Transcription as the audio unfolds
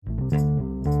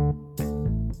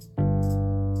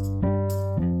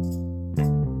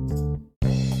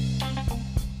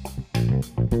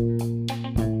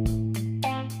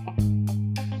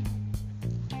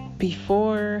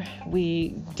Before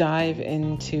we dive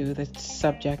into the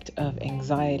subject of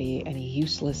anxiety and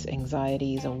useless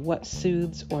anxieties and what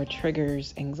soothes or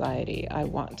triggers anxiety, I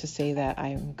want to say that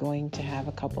I'm going to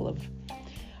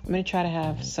try to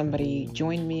have somebody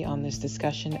join me on this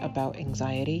discussion about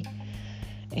anxiety,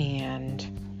 and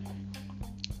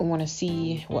I want to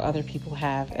see what other people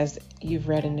have. As you've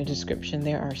read in the description,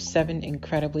 there are 7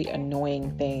 incredibly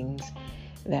annoying things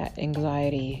that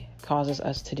anxiety causes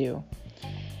us to do.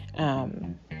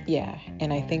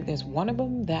 And I think there's one of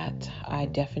them that I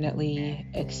definitely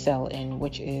excel in,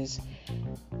 which is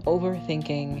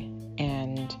overthinking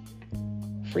and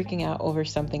freaking out over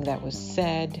something that was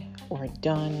said or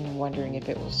done, wondering if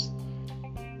it was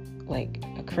like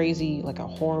a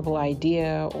horrible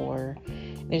idea, or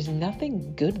there's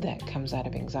nothing good that comes out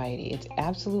of anxiety. It's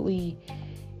absolutely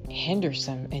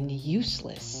hindersome and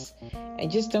useless. I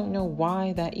just don't know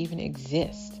why that even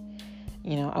exists.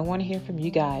 I want to hear from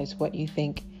you guys what you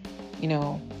think.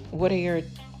 What are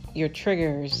your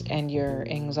triggers and your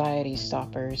anxiety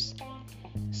stoppers?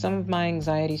 Some of my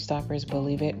anxiety stoppers,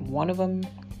 believe it, one of them,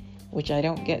 which I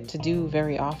don't get to do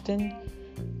very often,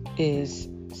 is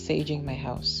saging my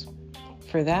house.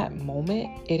 For that moment,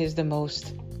 it is the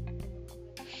most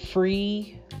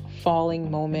free falling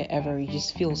moment ever. You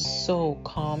just feel so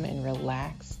calm and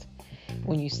relaxed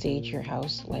when you sage your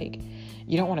house. Like,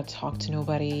 you don't want to talk to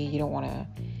nobody. You don't want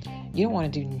to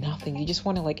do nothing. You just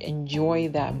want to enjoy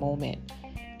that moment.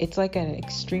 It's like an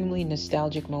extremely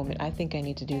nostalgic moment. I think I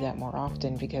need to do that more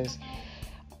often because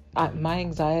my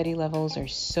anxiety levels are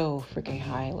so freaking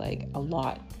high, a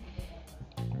lot.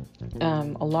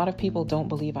 A lot of people don't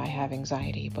believe I have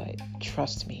anxiety, but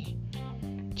trust me,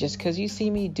 just because you see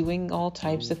me doing all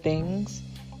types of things,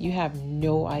 you have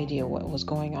no idea what was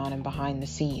going on and behind the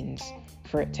scenes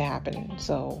for it to happen.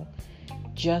 So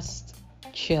just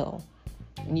chill.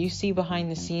 When you see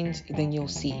behind the scenes, then you'll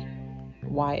see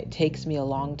why it takes me a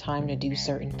long time to do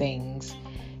certain things,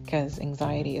 because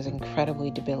anxiety is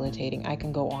incredibly debilitating. I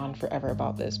can go on forever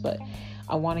about this, but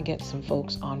I want to get some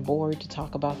folks on board to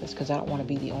talk about this because I don't want to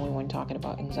be the only one talking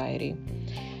about anxiety.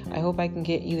 I hope I can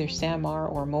get either Sam R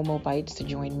or Momo Bites to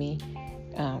join me,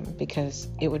 because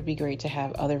it would be great to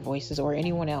have other voices or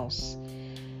anyone else.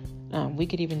 We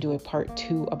could even do a part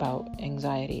 2 about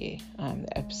anxiety,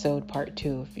 episode part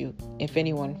 2, if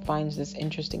anyone finds this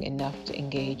interesting enough to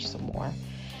engage some more.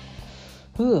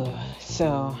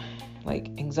 So,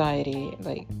 anxiety,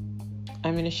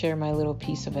 I'm going to share my little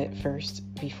piece of it first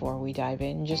before we dive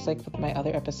in, just like with my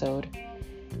other episode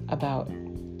about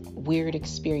weird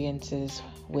experiences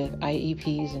with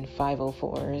IEPs and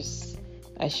 504s.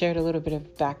 I shared a little bit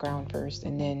of background first,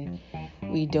 and then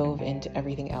we dove into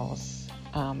everything else.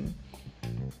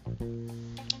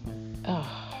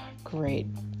 Great.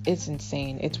 It's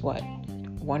insane. It's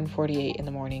 1:48 in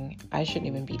the morning. I shouldn't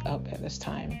even be up at this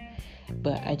time,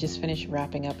 but I just finished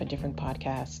wrapping up a different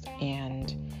podcast,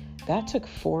 and that took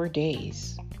 4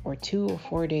 days or 2 or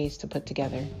 4 days to put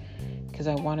together because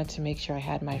I wanted to make sure I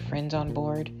had my friends on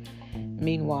board.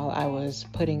 Meanwhile, I was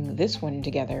putting this one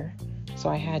together, so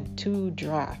I had 2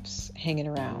 drafts hanging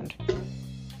around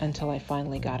until I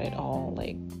finally got it all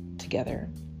together.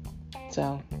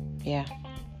 So yeah,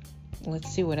 let's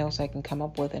see what else I can come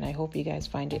up with, and I hope you guys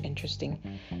find it interesting.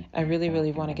 I really,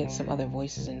 really want to get some other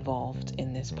voices involved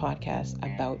in this podcast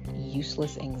about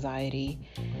useless anxiety,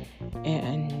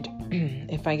 and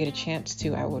if I get a chance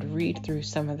to, I would read through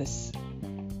some of the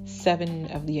 7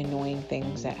 of the annoying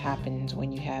things that happens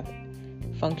when you have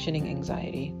functioning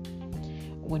anxiety,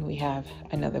 when we have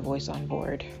another voice on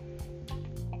board.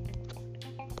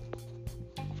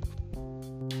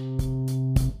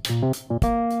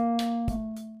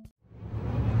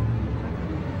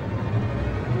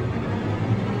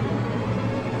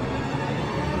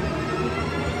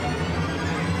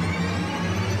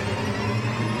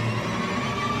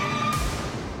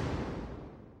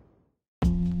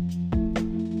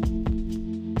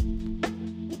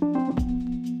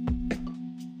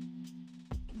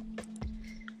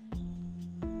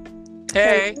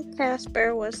 Hey,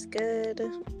 Casper, what's good?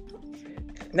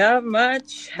 Not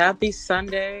much. Happy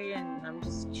Sunday, and I'm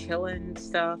just chilling and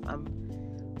stuff.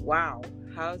 Wow,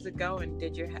 how's it going?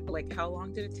 How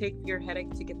long did it take for your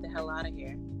headache to get the hell out of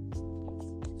here?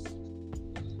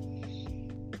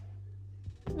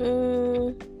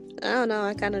 I don't know.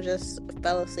 I kind of just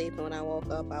fell asleep, and when I woke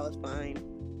up, I was fine.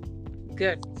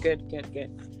 Good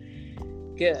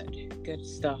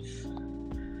stuff.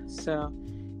 So,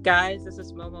 guys, this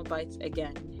is Momo Bites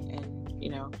again, and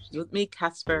with me,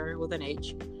 Casper, with an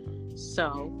H.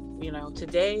 So,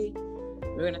 today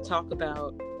we're going to talk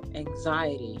about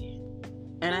anxiety.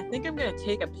 And I think I'm going to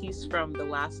take a piece from the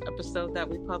last episode that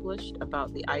we published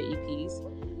about the IEPs,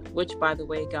 which, by the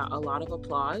way, got a lot of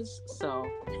applause. So,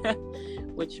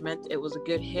 which meant it was a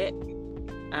good hit.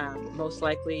 Most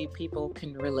likely people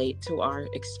can relate to our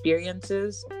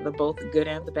experiences, the both good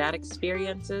and the bad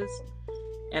experiences.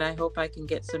 And I hope I can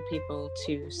get some people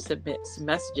to submit some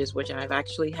messages, which I've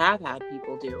actually have had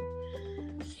people do.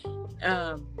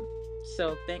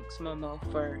 So thanks, Momo,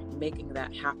 for making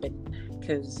that happen.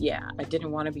 Because, I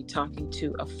didn't want to be talking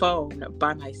to a phone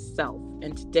by myself.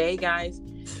 And today, guys,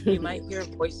 you might hear a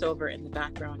voiceover in the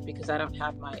background because I don't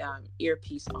have my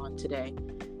earpiece on today.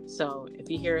 So if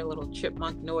you hear a little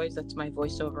chipmunk noise, that's my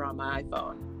voiceover on my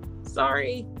iPhone.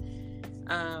 Sorry.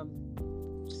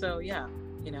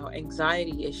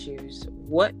 Anxiety issues.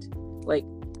 What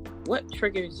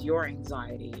triggers your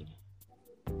anxiety?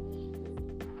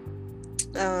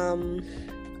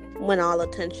 When all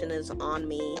attention is on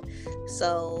me.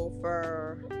 So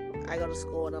I go to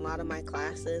school and a lot of my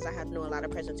classes, I have to do a lot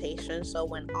of presentations. So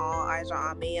when all eyes are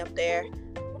on me up there,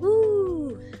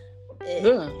 it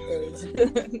is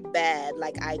bad.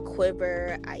 Like I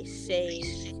quiver, I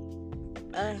shake,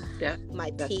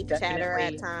 my teeth chatter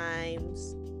at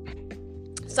times.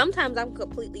 Sometimes I'm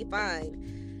completely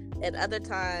fine, and other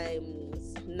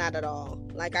times not at all.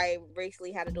 Like I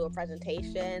recently had to do a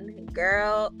presentation,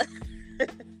 girl.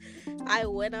 I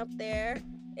went up there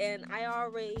and I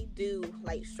already do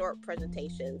like short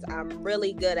presentations. I'm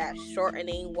really good at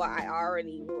shortening what I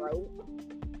already wrote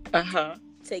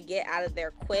to get out of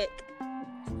there quick.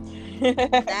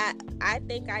 That I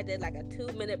think I did like a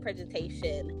 2-minute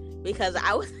presentation because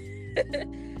I was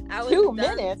 2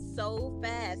 minutes so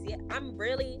fast. Yeah, I'm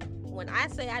really, when I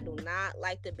say I do not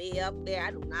like to be up there, I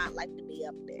do not like to be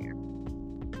up there.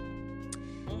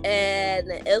 And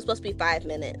it was supposed to be 5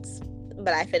 minutes,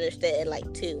 but I finished it in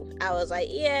like 2. I was like,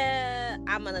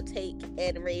 I'm gonna take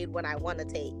and read what I want to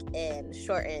take and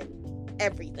shorten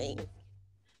everything.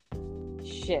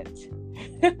 Shit.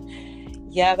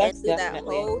 Yeah, that's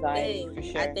definitely that whole anxiety thing, for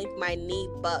sure. I think my knee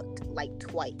bucked like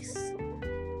twice.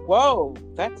 Whoa,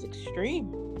 that's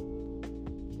extreme.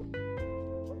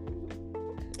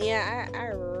 Yeah, I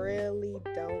really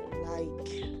don't like.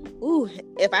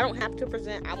 If I don't have to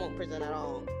present, I won't present at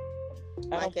all.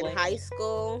 Like in high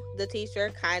school, the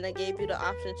teacher kind of gave you the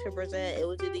option to present. It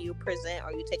was either you present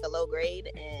or you take a low grade,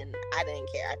 and I didn't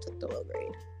care. I took the low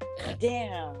grade.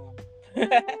 Damn.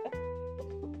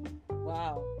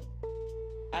 Wow.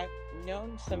 I've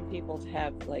known some people to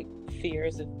have like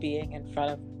fears of being in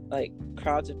front of like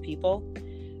crowds of people,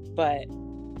 but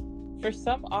for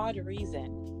some odd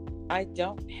reason, I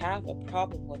don't have a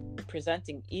problem with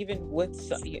presenting,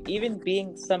 even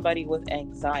being somebody with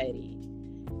anxiety.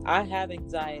 I have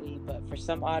anxiety, but for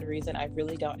some odd reason, I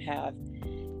really don't have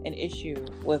an issue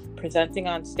with presenting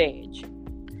on stage.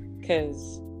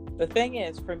 Because the thing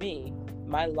is, for me,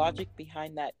 my logic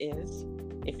behind that is,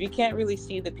 if you can't really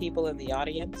see the people in the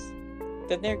audience,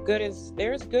 then they're as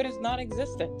good as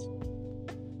non-existent.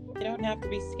 You don't have to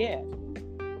be scared.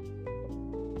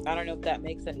 I don't know if that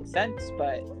makes any sense,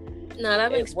 but no,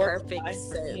 that makes perfect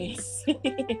sense.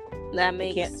 That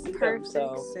makes perfect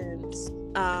sense.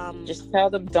 Just tell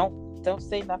them don't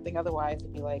say nothing otherwise,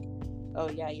 and be like, oh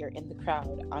yeah, you're in the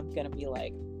crowd. I'm gonna be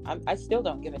like, I still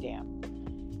don't give a damn,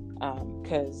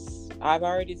 because I've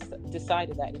already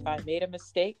decided that if I made a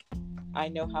mistake, I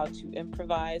know how to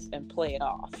improvise and play it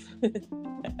off.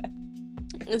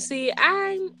 See,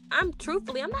 I'm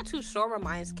truthfully, I'm not too sure where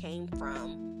mine came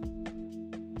from.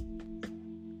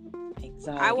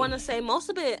 Anxiety. I want to say most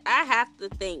of it, I have to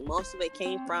think most of it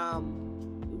came from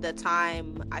the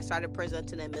time I started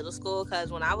presenting in middle school,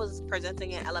 because when I was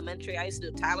presenting in elementary, I used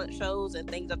to do talent shows and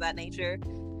things of that nature.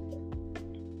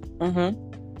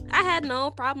 I had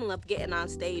no problem of getting on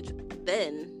stage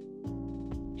then.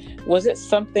 Was it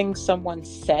something someone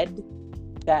said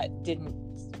that didn't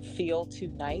feel too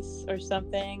nice or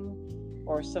something?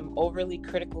 Or some overly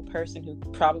critical person who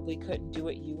probably couldn't do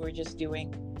what you were just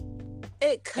doing?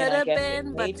 It could have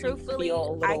been, but truthfully,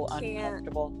 I can't.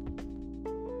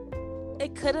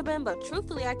 It could have been, but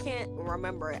truthfully, I can't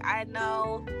remember it. I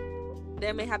know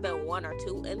there may have been 1 or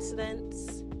 2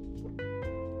 incidents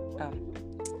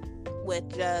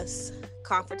with just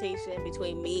confrontation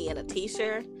between me and a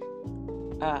teacher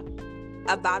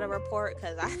about a report,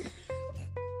 because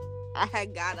I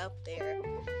had got up there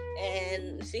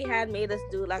and she had made us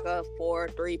do like a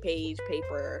 3-page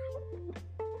paper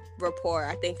report.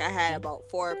 I think I had about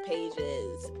 4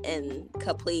 pages in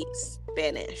complete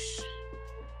Spanish.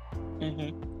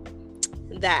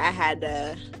 that I had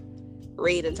to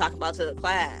read and talk about to the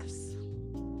class.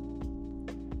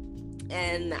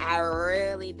 And I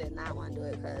really did not want to do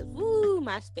it because,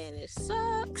 my Spanish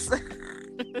sucks.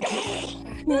 It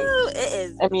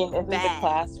is. I mean, isn't bad. the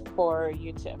class for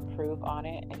you to improve on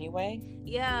it anyway?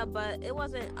 Yeah, but it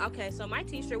wasn't. Okay, so my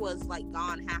teacher was like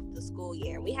gone half the school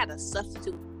year. We had a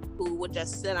substitute who would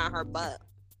just sit on her butt.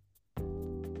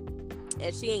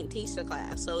 And she ain't teach the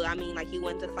class. So, I mean, like, you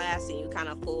went to class and you kind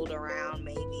of fooled around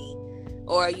maybe.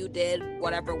 Or you did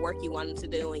whatever work you wanted to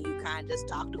do and you kind of just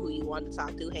talked to who you wanted to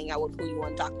talk to, hang out with who you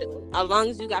want to talk to. As long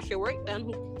as you got your work done,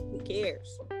 who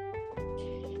cares?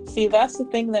 See, that's the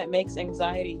thing that makes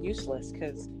anxiety useless,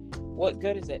 because what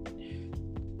good is it?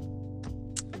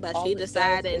 But she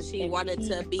decided she wanted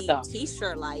to be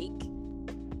teacher-like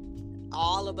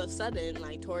all of a sudden,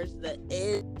 like towards the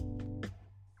end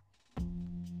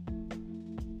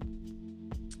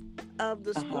of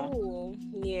the school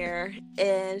year,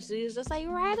 and she was just like,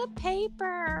 write a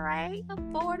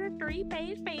 4 to 3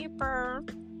 page paper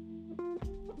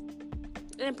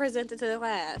and present it to the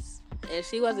class. And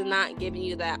she was not giving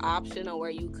you that option of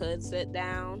where you could sit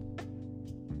down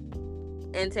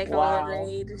and take a lower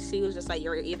grade. She was just like,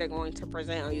 you're either going to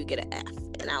present or you get an F.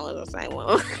 And I was just like,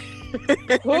 well.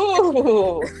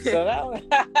 Ooh, so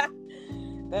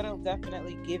that'll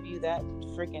definitely give you that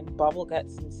freaking bubble gut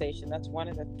sensation. That's one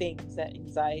of the things that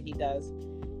anxiety does.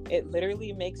 It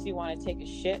literally makes you want to take a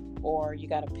shit, or you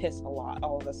gotta piss a lot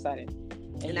all of a sudden,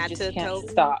 and you just can't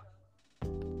stop.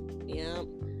 Yeah.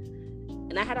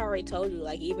 And I had already told you,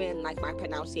 like, even like my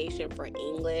pronunciation for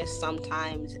English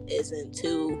sometimes isn't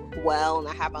too well, and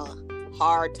I have a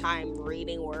hard time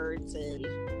reading words, and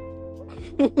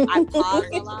I pause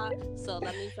a lot. So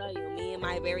let me tell you, me and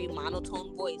my very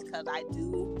monotone voice, because I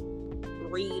do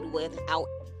read without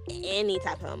any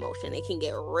type of emotion, it can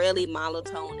get really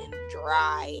monotone and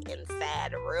dry and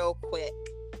sad real quick.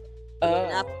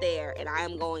 Up there, and I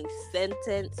am going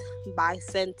sentence by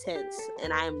sentence,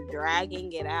 and I am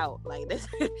dragging it out. Like, this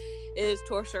is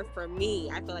torture for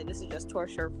me. I feel like this is just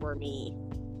torture for me.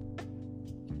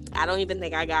 I don't even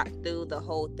think I got through the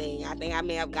whole thing. I think I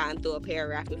may have gotten through a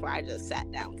paragraph before I just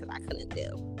sat down because I couldn't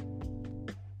do.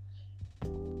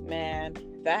 Man,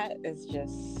 that is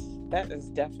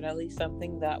definitely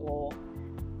something that will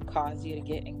cause you to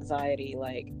get anxiety.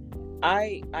 Like,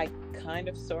 I kind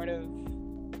of sort of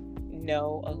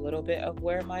know a little bit of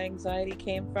where my anxiety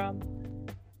came from.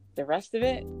 The rest of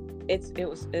it,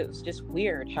 it was just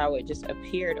weird how it just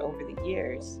appeared over the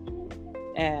years.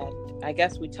 And I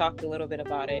guess we talked a little bit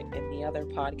about it in the other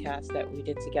podcast that we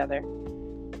did together,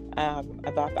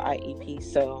 about the IEP.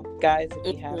 So guys,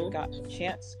 if you haven't gotten a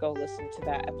chance, go listen to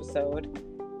that episode.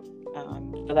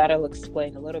 So that'll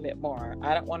explain a little bit more.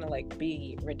 I don't want to like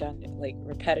be redundant, like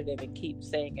repetitive and keep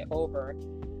saying it over,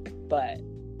 but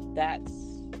that's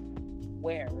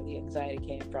where the anxiety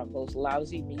came from, those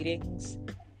lousy meetings.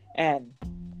 And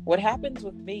what happens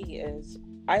with me is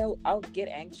I'll get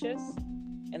anxious,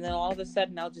 and then all of a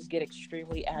sudden I'll just get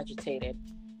extremely agitated,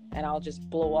 and I'll just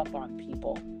blow up on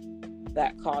people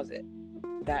that cause it,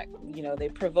 that, you know, they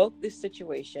provoke this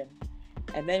situation,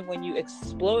 and then when you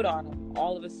explode on them,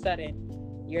 all of a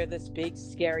sudden you're this big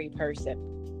scary person,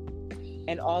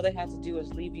 and all they had to do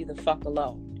is leave you the fuck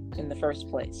alone in the first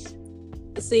place.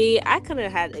 See, I couldn't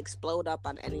have explode up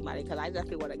on anybody, because I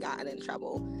definitely would have gotten in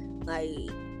trouble. Like,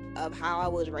 of how I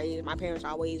was raised, my parents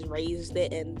always raised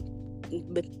it and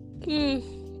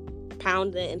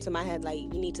pounded it into my head, like, you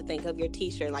need to think of your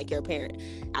teacher like your parent.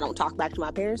 I don't talk back to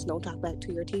my parents, don't talk back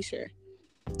to your teacher.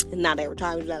 And now there were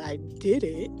times that I did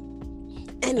it.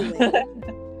 Anyway.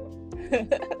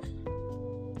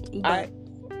 But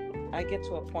I get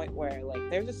to a point where, like,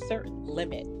 there's a certain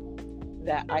limit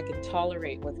that I can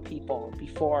tolerate with people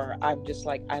before I'm just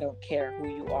like, I don't care who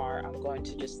you are, I'm going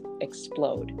to just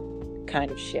explode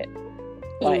kind of shit.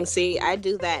 Like, see, I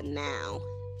do that now.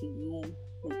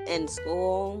 In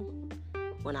school,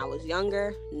 when I was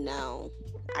younger, no.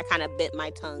 I kind of bit my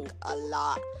tongue a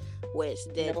lot, which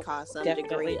did cause some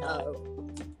degree of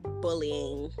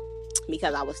bullying,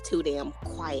 because I was too damn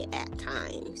quiet at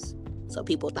times. So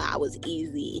people thought I was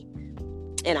easy,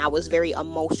 and I was very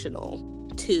emotional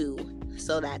too.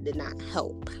 So that did not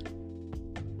help.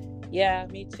 Yeah,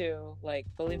 me too. Like,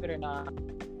 believe it or not,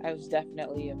 I was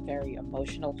definitely a very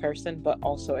emotional person, but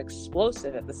also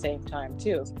explosive at the same time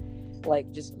too.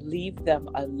 Like, just leave them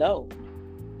alone.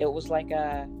 It was like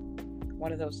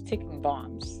one of those ticking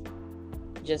bombs.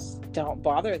 Just don't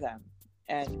bother them,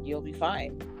 and you'll be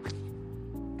fine.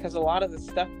 Because a lot of the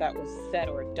stuff that was said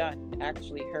or done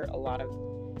actually hurt a lot of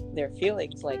their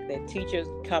feelings. Like, the teachers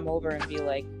would come over and be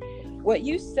like, what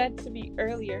you said to me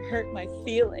earlier hurt my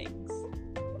feelings.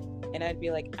 And I'd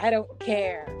be like, I don't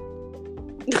care.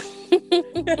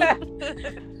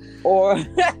 Or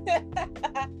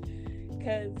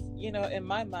because, you know, in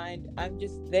my mind, I'm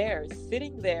just there,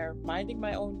 sitting there, minding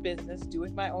my own business,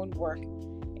 doing my own work.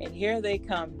 And here they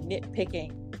come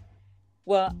nitpicking.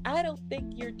 Well, I don't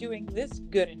think you're doing this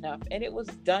good enough. And it was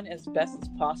done as best as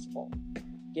possible.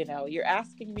 You know, you're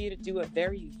asking me to do a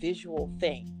very visual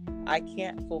thing. I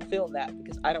can't fulfill that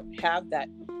because I don't have that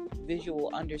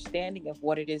visual understanding of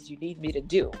what it is you need me to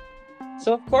do.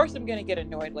 So of course I'm going to get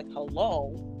annoyed, like,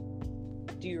 hello,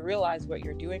 do you realize what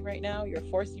you're doing right now? You're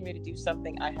forcing me to do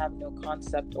something I have no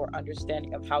concept or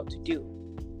understanding of how to do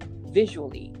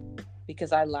visually,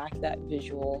 because I lack that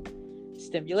visual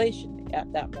stimulation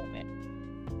at that moment.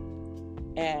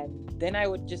 And then I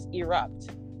would just erupt.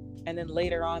 And then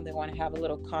later on, they want to have a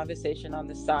little conversation on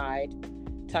the side,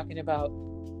 talking about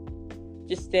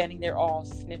just standing there all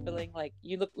sniffling, like,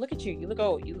 you look at you, you look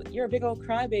old, you're a big old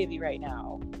crybaby right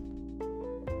now.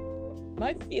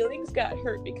 My feelings got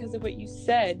hurt because of what you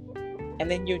said,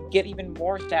 and then you'd get even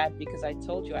more sad because I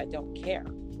told you I don't care.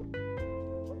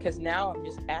 Because now I'm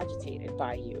just agitated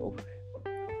by you.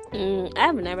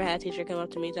 I've never had a teacher come up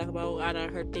to me and talk about I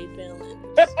done hurt their feelings.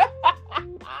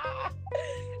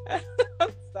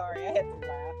 I'm sorry, I had to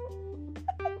laugh.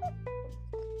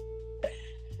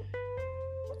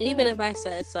 Even if I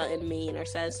said something mean or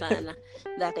said something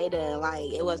that they didn't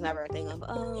like, it was never a thing of,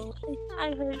 oh,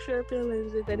 I hurt your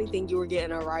feelings. If anything, you were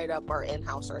getting a write-up or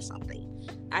in-house or something.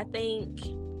 I think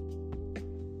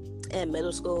in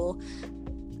middle school,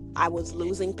 I was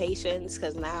losing patience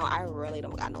because now I really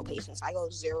don't got no patience. I go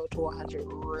 0 to 100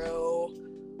 real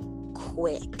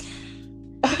quick.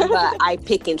 But I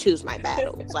pick and choose my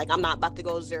battles. Like, I'm not about to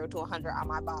go 0 to 100 on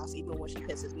my boss, even when she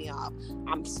pisses me off.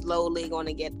 I'm slowly going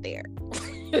to get there.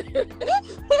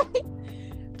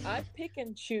 I pick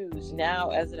and choose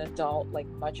now as an adult, like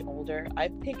much older. I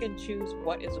pick and choose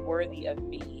what is worthy of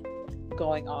me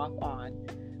going off on.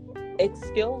 It's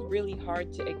still really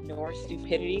hard to ignore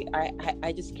stupidity.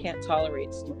 I just can't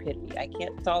tolerate stupidity. I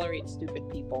can't tolerate stupid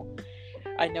people.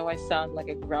 I know I sound like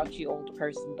a grouchy old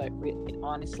person, but really,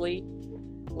 honestly,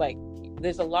 like,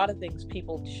 there's a lot of things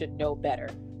people should know better,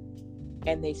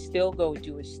 and they still go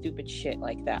do a stupid shit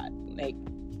like that. Like,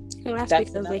 well, that's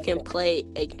because they can play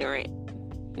ignorant,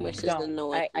 which is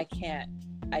annoying. I cannot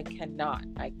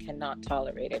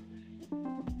tolerate it.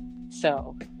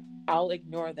 So I'll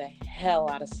ignore the hell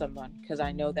out of someone because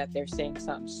I know that they're saying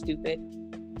something stupid,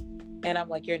 and I'm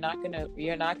like, you're not gonna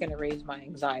raise my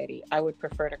anxiety. I would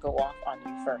prefer to go off on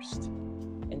you first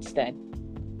instead.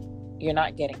 You're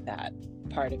not getting that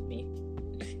part of me.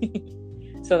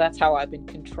 So that's how I've been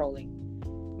controlling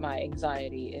my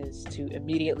anxiety, is to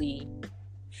immediately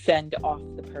fend off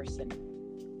the person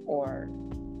or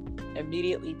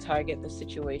immediately target the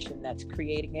situation that's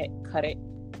creating it, cut it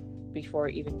before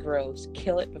it even grows,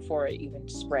 kill it before it even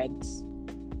spreads,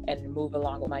 and move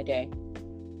along with my day.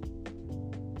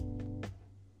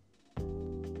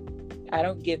 I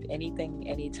don't give anything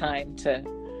any time to,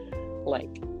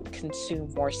 like,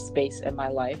 consume more space in my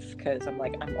life, because I'm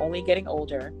like, I'm only getting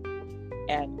older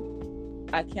and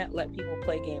I can't let people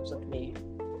play games with me,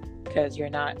 because they're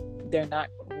not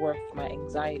worth my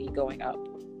anxiety going up.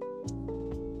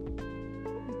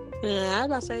 Yeah, I was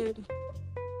about to say,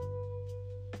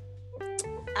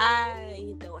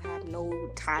 I don't have no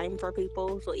time for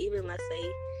people. So even, let's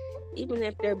say, even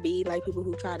if there be like people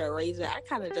who try to raise it, I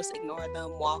kind of just ignore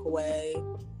them, walk away.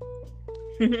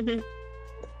 I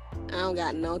don't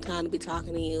got no time to be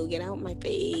talking to you. Get out my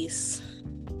face.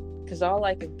 Because all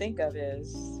I can think of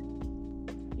is,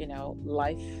 you know,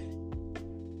 life.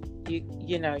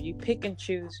 You pick and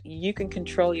choose. You can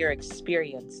control your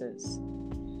experiences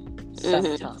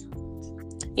sometimes.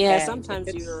 Yeah, and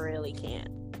sometimes you really can't.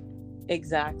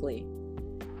 Exactly.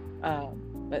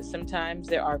 But sometimes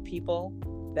there are people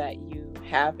that you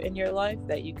have in your life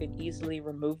that you can easily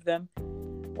remove them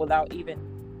without even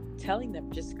telling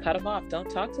them. Just cut them off. Don't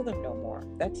talk to them no more.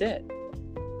 That's it.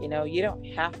 You know, you don't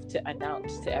have to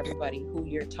announce to everybody who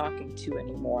you're talking to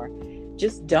anymore.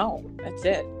 Just don't. That's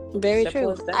it. Very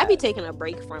true. I be taking a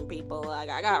break from people. Like,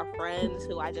 I got friends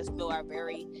who I just feel are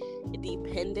very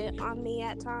dependent on me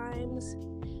at times,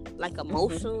 like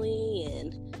emotionally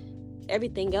and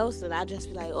everything else, and I just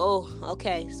be like, oh,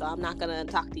 okay, so I'm not gonna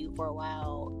talk to you for a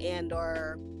while, and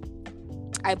or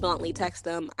I bluntly text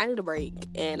them, I need a break,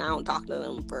 and I don't talk to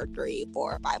them for 3,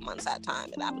 4, 5 months at a time,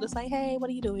 and I'm just like, hey, what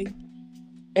are you doing?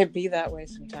 It be that way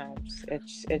sometimes.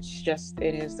 It's just,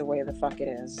 it is the way the fuck it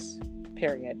is.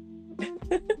 Period.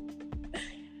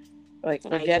 Like,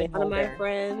 we're getting older. One of my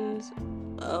friends,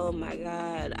 oh my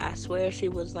god, I swear she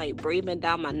was like breathing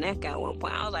down my neck at one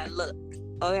point. I was like, look,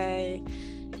 okay,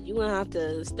 you're gonna have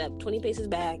to step 20 paces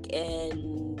back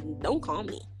and don't call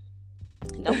me.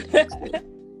 Don't text me.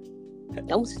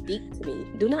 Don't speak to me.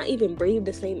 Do not even breathe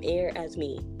the same air as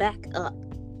me. Back up.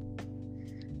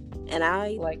 And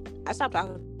I stopped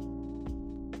talking.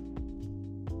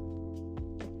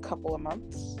 A couple of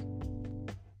months.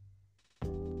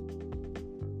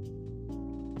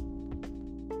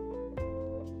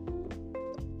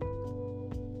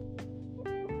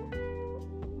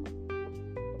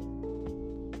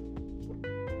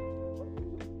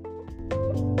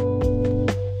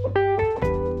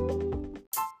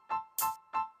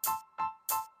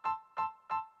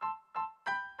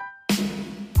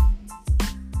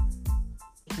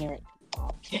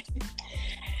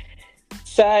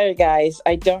 Sorry guys,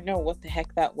 I don't know what the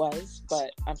heck that was, but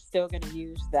I'm still going to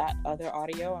use that other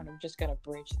audio and I'm just going to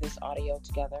bridge this audio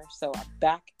together. So I'm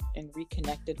back and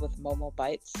reconnected with Momo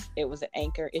Bites. It was an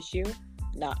Anchor issue,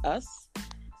 not us.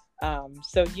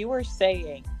 So you were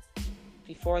saying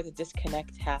before the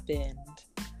disconnect happened,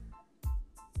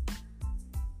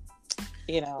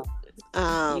 you know,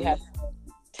 you had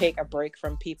to take a break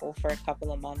from people for a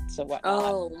couple of months or whatnot.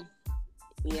 Oh,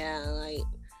 yeah, like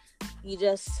you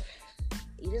just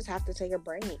have to take a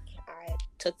break. I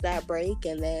took that break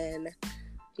and then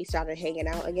we started hanging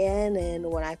out again, and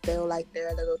when I feel like they're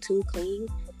a little too clean,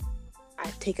 I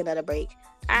take another break.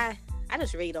 I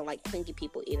just really don't like clingy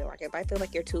people either. Like if I feel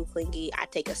like you're too clingy, I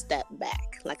take a step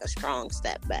back, like a strong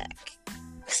step back.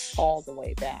 All the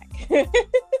way back.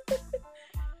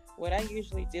 What I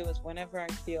usually do is whenever I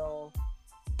feel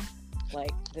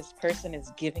like this person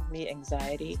is giving me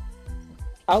anxiety,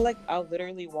 I'll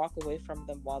literally walk away from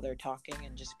them while they're talking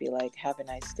and just be like, have a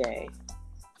nice day.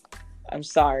 I'm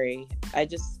sorry.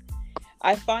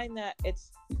 I find that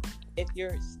if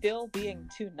you're still being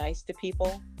too nice to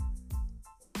people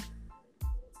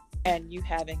and you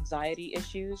have anxiety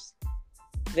issues,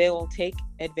 they will take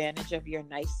advantage of your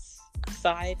nice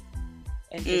side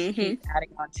and just keep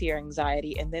adding on to your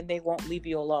anxiety, and then they won't leave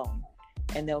you alone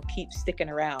and they'll keep sticking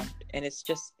around. And it's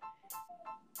just,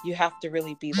 you have to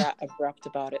really be that abrupt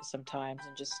about it sometimes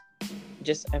and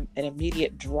just an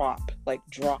immediate drop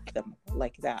them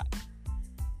like that.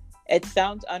 It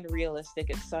sounds unrealistic.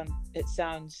 It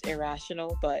sounds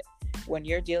irrational, but when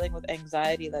you're dealing with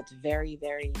anxiety that's very,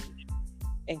 very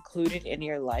included in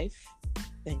your life,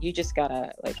 then you just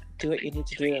gotta do what you need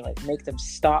to do and make them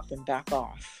stop and back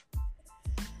off.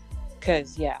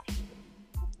 Cause yeah,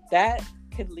 that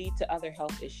could lead to other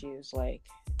health issues.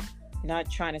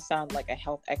 Not trying to sound like a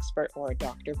health expert or a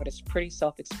doctor, but it's pretty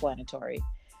self-explanatory.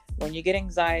 When you get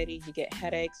anxiety, you get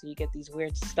headaches, you get these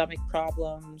weird stomach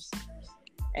problems,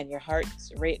 and your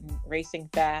heart's racing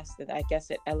fast, and I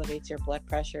guess it elevates your blood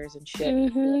pressures and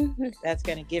shit. That's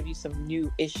going to give you some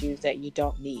new issues that you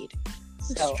don't need.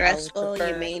 So stressful,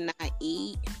 you may not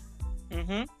eat.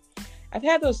 I've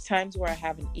had those times where I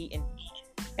haven't eaten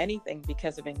anything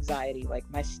because of anxiety.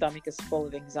 My stomach is full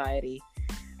of anxiety.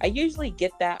 I usually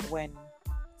get that when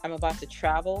I'm about to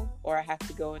travel or I have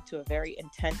to go into a very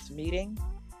intense meeting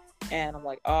and I'm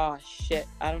like, oh shit,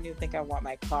 I don't even think I want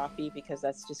my coffee because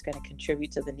that's just going to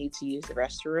contribute to the need to use the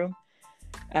restroom.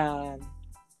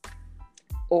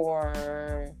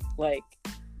 Or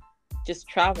just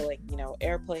traveling,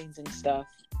 airplanes and stuff.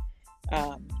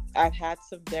 I've had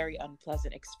some very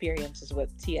unpleasant experiences with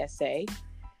TSA.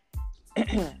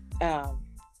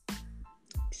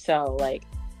 So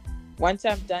once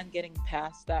I'm done getting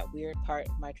past that weird part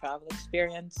of my travel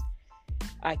experience,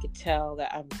 I could tell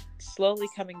that I'm slowly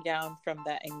coming down from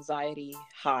that anxiety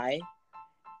high,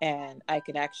 and I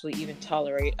can actually even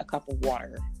tolerate a cup of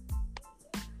water.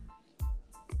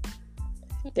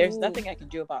 There's nothing I can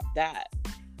do about that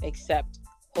except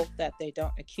hope that they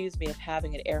don't accuse me of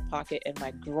having an air pocket in my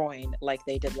groin like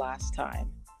they did last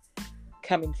time,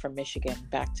 coming from Michigan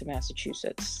back to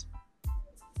Massachusetts.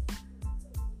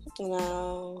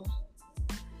 No.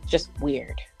 Just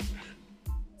weird.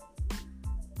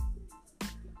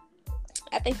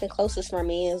 I think the closest for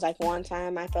me is one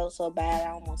time I felt so bad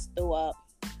I almost threw up.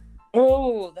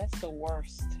 Oh, that's the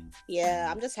worst. Yeah,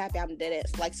 I'm just happy I did it.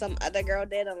 Some other girl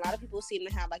did. A lot of people seem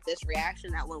to have this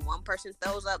reaction that when one person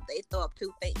throws up, they throw up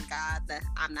too. Thank God that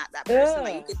I'm not that person.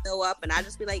 You can throw up, and I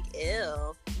just be like,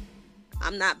 ew.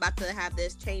 I'm not about to have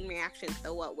this chain reaction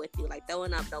throw up with you.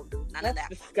 Throwing up don't do none of that.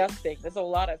 That's disgusting. There's a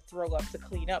lot of throw up to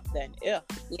clean up then. Ew.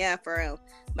 Yeah, for real.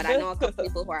 But I know a couple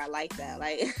people who are like that.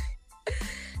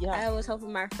 Yeah. I was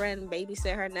hoping my friend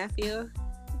babysit her nephew.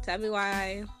 Tell me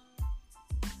why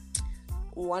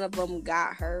one of them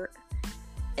got hurt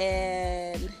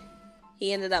and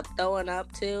he ended up throwing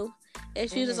up too. And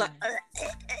she was just like,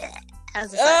 I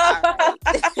was just like,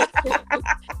 all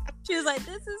right. She was like,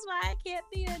 "This is why I can't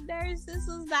be a nurse. This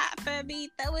was not for me.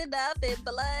 Throwing up and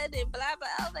blood and blah blah.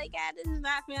 Oh my god, this is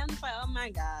not for me." I'm just like, "Oh my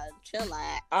god,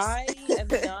 chillax." I am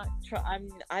not.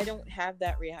 I don't have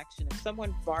that reaction. If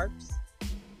someone barks,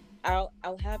 I'll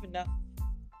have enough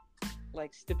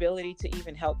like stability to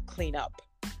even help clean up.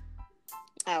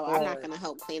 Oh, I'm not gonna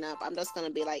help clean up. I'm just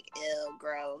gonna be like, "Ew,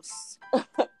 gross." I'll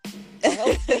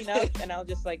help clean up, and I'll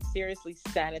just like seriously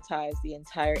sanitize the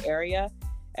entire area,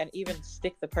 and even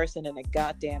stick the person in a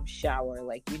goddamn shower.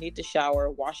 Like, you need to shower,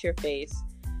 wash your face,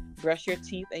 brush your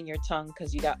teeth and your tongue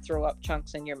because you got throw up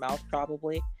chunks in your mouth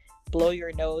probably. Blow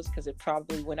your nose because it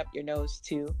probably went up your nose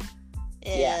too.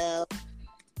 Ew. Yeah.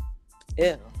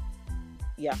 Ew.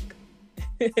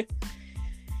 Yuck.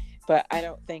 But I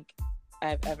don't think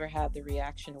I've ever had the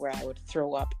reaction where I would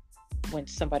throw up when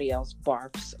somebody else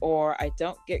barfs, or I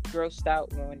don't get grossed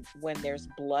out when there's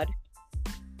blood.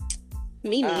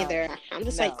 Me neither. I'm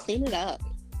just no. like, clean it up.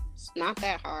 It's not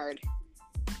that hard.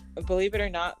 Believe it or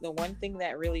not, the one thing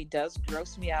that really does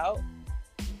gross me out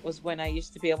was when I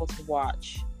used to be able to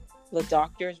watch the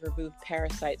doctors remove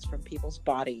parasites from people's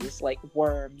bodies, like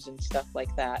worms and stuff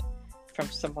like that, from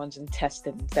someone's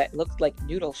intestines that looked like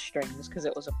noodle strings because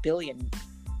it was a billion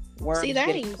worms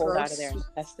getting pulled out of their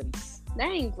intestines.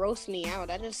 That ain't gross me out.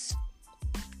 That just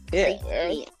Yeah.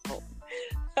 me out.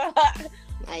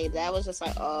 Like, that was just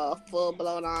like, full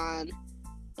blown on,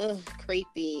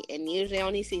 creepy. And usually I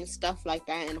only see stuff like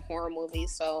that in horror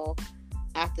movies. So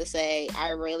I have to say, I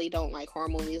really don't like horror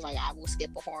movies. Like, I will skip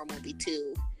a horror movie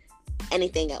to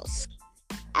anything else.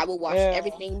 I will watch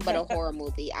everything but a horror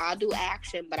movie. I'll do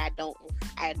action, but I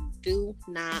do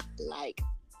not like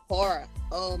horror.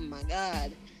 Oh my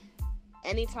god.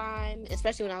 Anytime,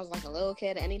 especially when I was like a little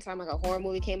kid, anytime like a horror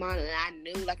movie came on and I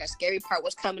knew like a scary part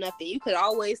was coming up, and you could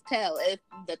always tell if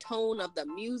the tone of the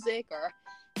music or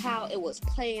how it was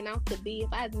playing out to be.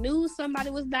 If I knew somebody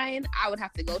was dying, I would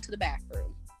have to go to the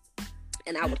bathroom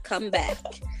and I would come back.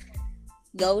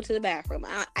 Go to the bathroom.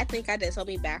 I think I did so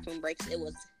many bathroom breaks, it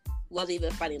wasn't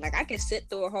even funny. Like, I can sit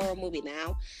through a horror movie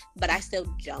now, but I still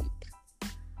jump.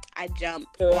 I jump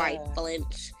or I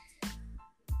flinch.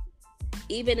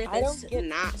 Even if it's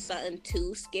not something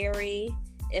too scary,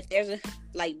 if there's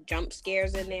like jump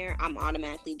scares in there, I'm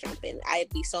automatically jumping. I'd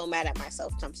be so mad at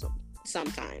myself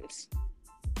sometimes.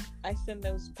 I send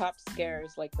those pop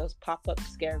scares, like those pop-up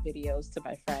scare videos, to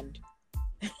my friend.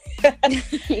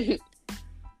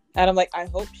 And I'm like, I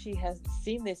hope she hasn't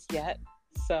seen this yet.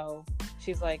 So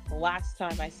she's like, last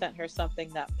time I sent her something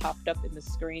that popped up in the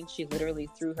screen, she literally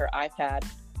threw her iPad.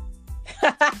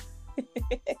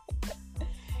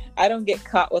 I don't get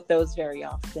caught with those very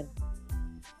often.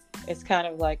 It's kind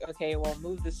of like, okay, well,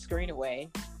 move the screen away,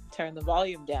 turn the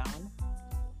volume down,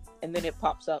 and then it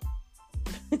pops up.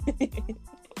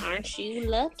 Aren't you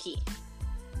lucky?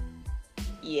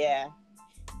 Yeah.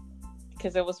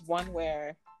 Because there was one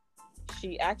where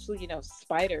she actually,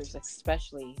 spiders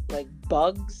especially, like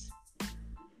bugs.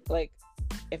 Like,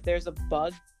 if there's a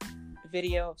bug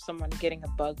video of someone getting a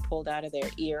bug pulled out of their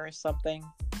ear or something,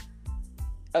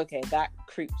 okay, that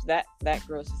creeps, that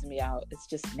grosses me out. It's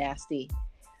just nasty.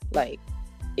 Like,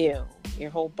 ew. Your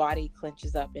whole body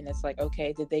clenches up and it's like,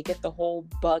 okay, did they get the whole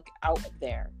bug out of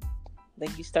there? Then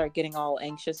you start getting all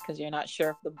anxious because you're not sure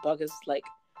if the bug is like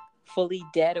fully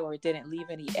dead or it didn't leave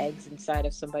any eggs inside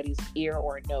of somebody's ear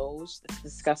or nose. It's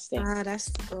disgusting. That's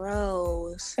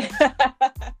gross.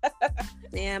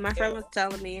 Yeah, my friend was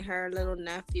telling me her little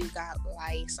nephew got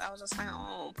lice. I was just like,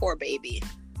 oh, poor baby.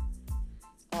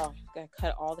 Oh, gotta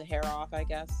cut all the hair off, I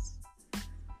guess.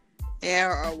 Yeah,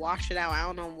 or wash it out. I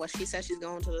don't know what she said. She's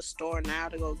going to the store now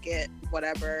to go get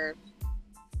whatever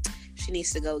she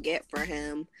needs to go get for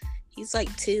him. He's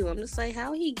like 2. I'm just like,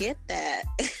 how he get that?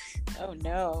 Oh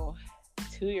no,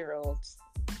 2-year-olds.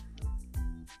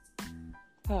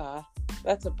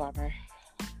 That's a bummer.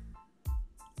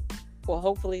 Well,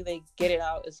 hopefully they get it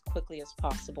out as quickly as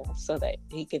possible so that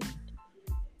he can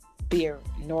be a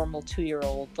normal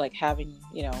 2-year-old, like having,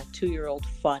 2-year-old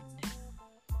fun.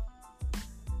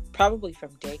 Probably from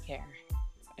daycare,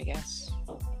 I guess.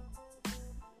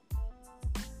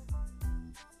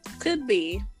 Could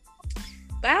be.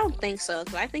 But I don't think so,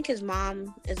 because I think his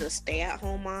mom is a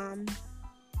stay-at-home mom.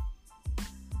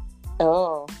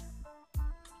 Oh.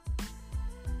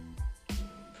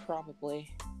 Probably.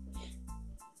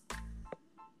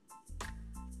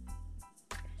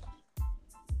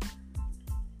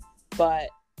 But,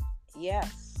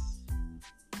 yes,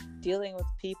 dealing with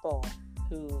people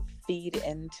who feed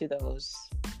into those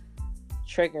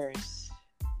triggers,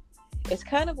 it's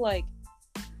kind of like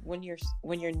when you're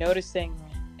noticing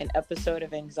an episode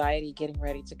of anxiety getting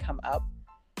ready to come up,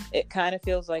 it kind of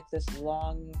feels like this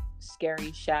long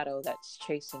scary shadow that's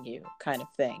chasing you kind of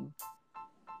thing.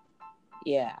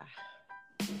 Yeah.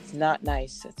 It's not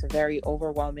nice. It's a very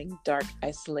overwhelming, dark,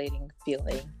 isolating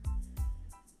feeling.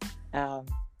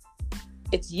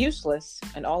 It's useless,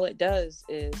 and all it does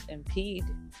is impede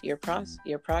your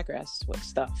progress with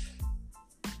stuff.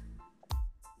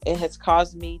 It has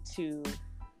caused me to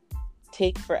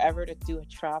take forever to do a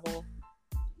travel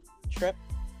trip,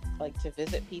 like to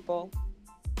visit people.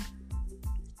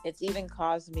 It's even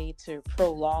caused me to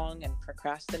prolong and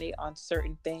procrastinate on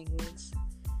certain things.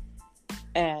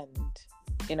 And,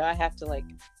 I have to like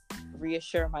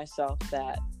reassure myself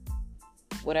that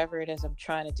whatever it is I'm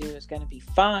trying to do is going to be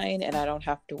fine, and I don't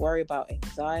have to worry about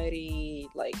anxiety.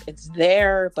 Like, it's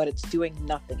there, but it's doing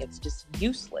nothing. It's just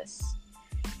useless.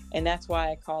 And that's why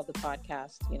I call the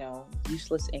podcast,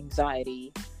 Useless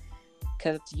Anxiety,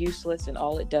 because it's useless and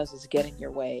all it does is get in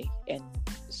your way and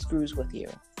screws with you.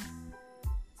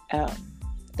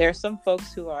 There are some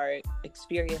folks who are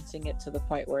experiencing it to the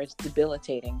point where it's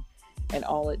debilitating, and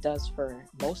all it does for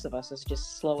most of us is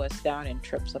just slow us down and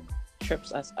trips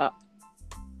us up.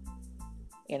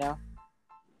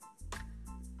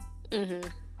 Mm-hmm.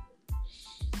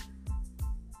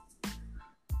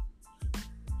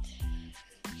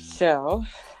 So,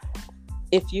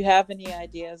 if you have any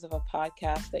ideas of a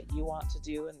podcast that you want to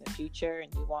do in the future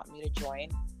and you want me to join,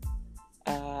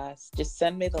 just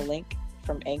send me the link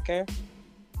from Anchor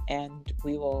and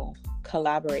we will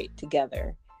collaborate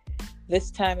together.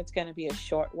 This time it's going to be a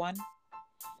short one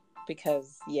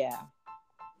because,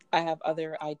 I have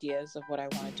other ideas of what I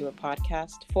want to do a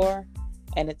podcast for,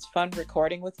 and it's fun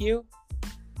recording with you.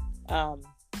 I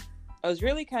was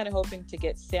really kind of hoping to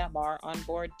get Samar on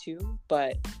board too,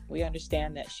 but we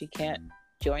understand that she can't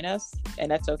join us,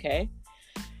 and that's okay.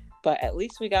 But at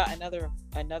least we got another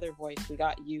voice. We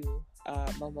got you,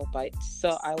 Momo Bites.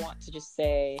 So I want to just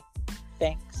say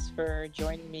thanks for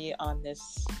joining me on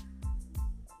this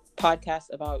podcast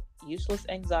about useless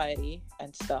anxiety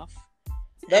and stuff.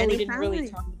 Though we didn't really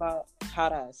talk about how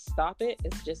to stop it.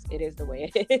 It's just, it is the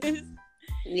way it is.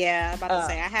 Yeah, I'm about to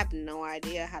say, I have no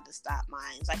idea how to stop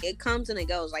mine. It's like, it comes and it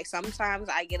goes. Like, sometimes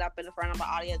I get up in the front of the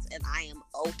audience and I am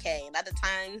okay. And other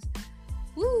times,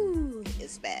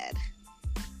 it's bad.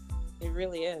 It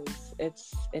really is.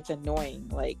 It's annoying.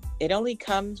 Like, it only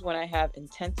comes when I have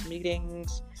intense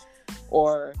meetings,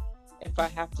 or if I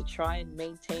have to try and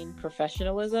maintain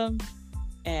professionalism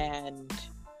and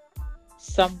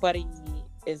somebody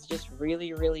is just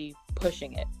really, really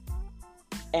pushing it.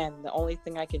 And the only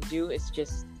thing I can do is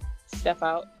just step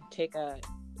out, take a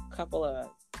couple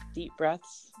of deep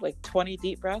breaths, like 20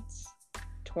 deep breaths,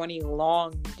 20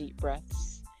 long deep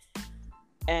breaths,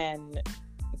 and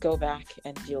go back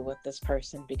and deal with this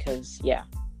person because,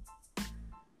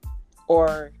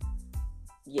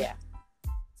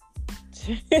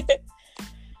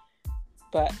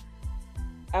 But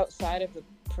outside of the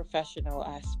professional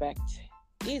aspect,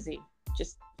 easy.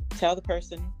 Just tell the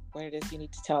person what it is you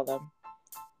need to tell them.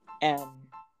 And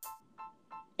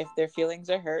if their feelings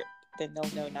are hurt, then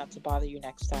they'll know not to bother you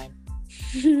next time.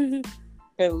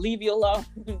 They'll leave you alone.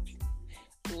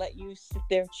 Let you sit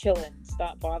there chilling.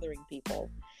 Stop bothering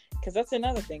people. Because that's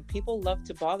another thing. People love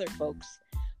to bother folks,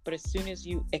 but as soon as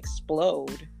you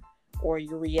explode or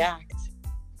you react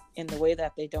in the way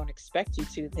that they don't expect you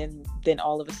to, then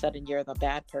all of a sudden you're the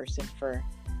bad person for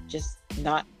just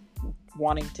not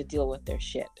wanting to deal with their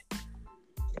shit.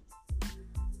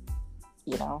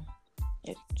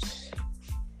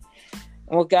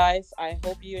 Well, guys, I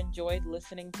hope you enjoyed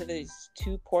listening to these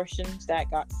two portions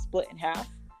that got split in half.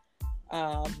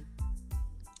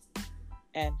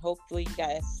 And hopefully you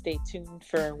guys stay tuned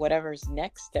for whatever's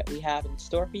next that we have in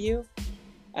store for you.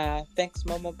 Thanks,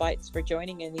 Momo Bites, for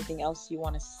joining. Anything else you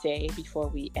want to say before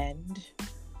we end?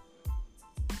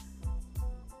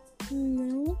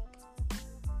 No.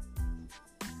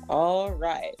 All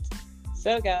right.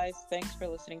 So, guys, thanks for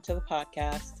listening to the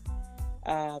podcast.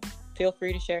 Feel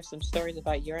free to share some stories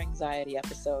about your anxiety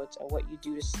episodes or what you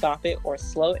do to stop it or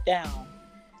slow it down.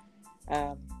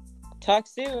 Talk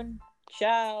soon.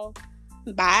 Ciao.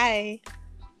 Bye.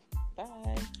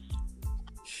 Bye.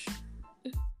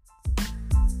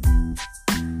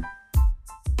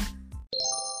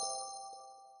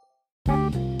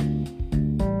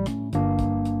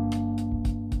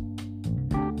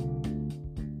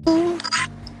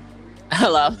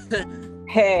 Hello.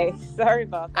 Hey, sorry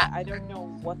about that. I don't know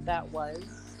what that was.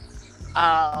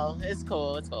 Oh, it's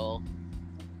cool. It's cool.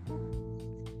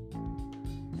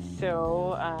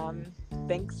 So,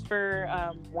 thanks for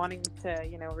wanting to,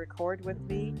 record with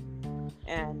me.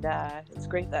 And it's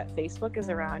great that Facebook is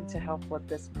around to help with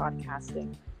this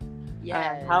podcasting.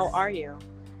 Yeah. How are you?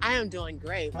 I am doing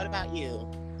great. What about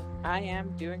you? I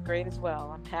am doing great as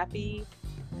well. I'm happy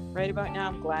right about now.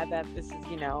 I'm glad that this is,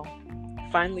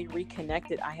 finally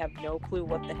reconnected. I have no clue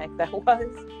what the heck that was.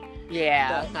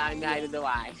 Yeah, neither do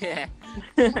I.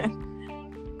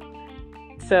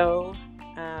 So,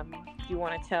 you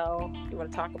want to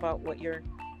talk about what your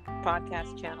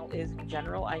podcast channel is in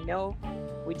general? I know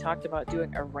we talked about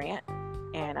doing a rant,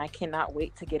 and I cannot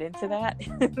wait to get into that.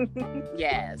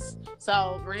 Yes.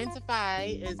 So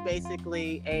Rantify is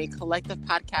basically a collective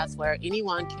podcast where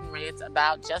anyone can rant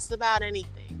about just about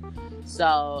anything.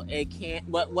 So it can't,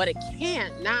 what it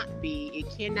cannot be, it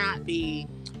cannot be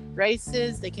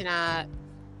racist. It cannot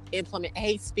implement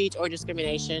hate speech or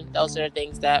discrimination. Those are the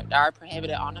things that are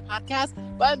prohibited on the podcast.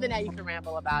 But other than that, you can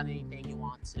ramble about anything you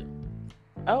want to.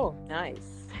 Oh,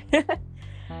 nice.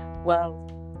 Well,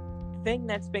 the thing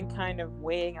that's been kind of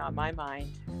weighing on my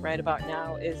mind right about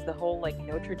now is the whole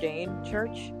Notre Dame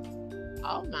church.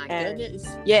 Oh my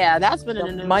goodness. Yeah, that's been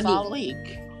in the news all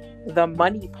week. The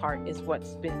money part is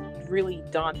what's been really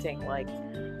daunting.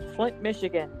 Flint,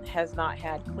 Michigan has not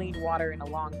had clean water in a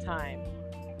long time.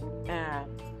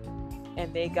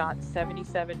 And they got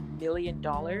 $77 million,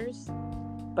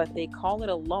 but they call it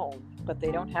a loan, but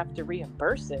they don't have to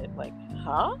reimburse it.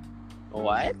 Huh?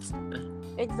 What?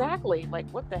 Exactly.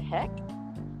 What the heck?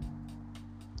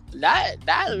 That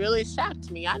really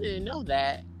shocked me. I didn't know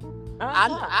that.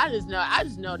 I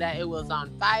just know that it was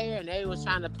on fire and they was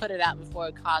trying to put it out before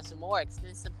it caused more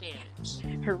extensive damage.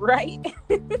 Right.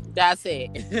 That's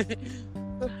it.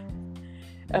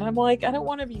 And I'm I don't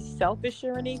want to be selfish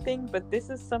or anything, but this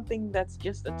is something that's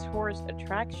just a tourist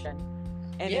attraction.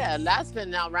 And yeah, that's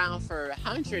been around for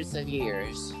hundreds of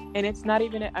years. And it's not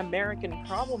even an American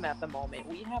problem at the moment.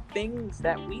 We have things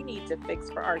that we need to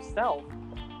fix for ourselves.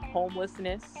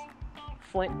 Homelessness,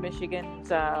 Flint,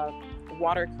 Michigan's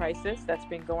water crisis that's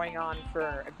been going on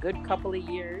for a good couple of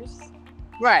years.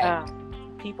 Right.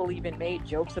 People even made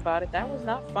jokes about it. That was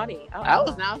not funny. That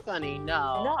was not funny.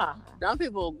 No. Nah. Some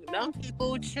people,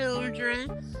 children,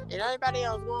 and everybody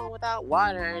else going without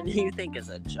water, and you think it's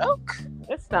a joke?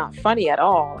 It's not funny at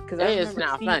all. Because I remember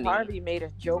not Steve funny. Harvey made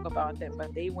a joke about that,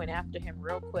 but they went after him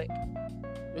real quick.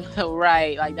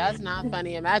 Right. That's not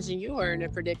funny. Imagine you were in a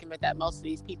predicament that most of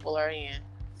these people are in.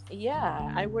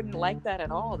 Yeah, I wouldn't like that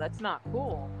at all. That's not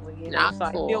cool. Not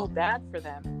so cool. I feel bad for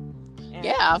them. And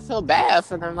yeah, I feel bad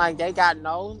for them. They got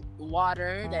no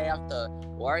water. They have to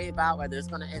worry about whether it's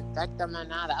going to infect them or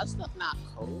not. That stuff not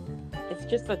cool. It's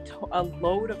just a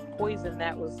load of poison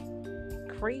that was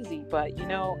crazy. But,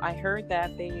 I heard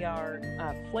that they are,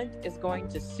 Flint is going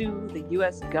to sue the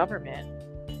U.S. government,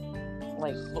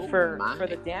 for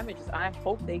the damages. I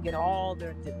hope they get all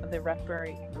the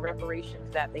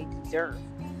reparations that they deserve.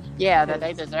 Yeah, that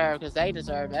they deserve, because they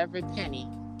deserve every penny.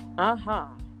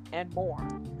 And more.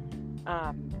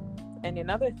 And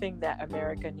another thing that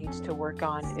America needs to work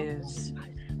on is,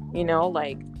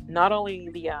 not only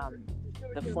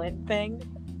the Flint thing,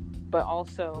 but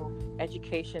also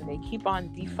education. They keep on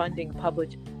defunding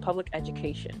public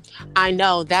education. I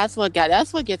know, that's what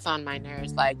gets on my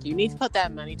nerves. You need to put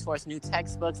that money towards new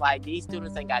textbooks. These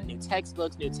students ain't got new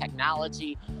textbooks, new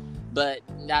technology, but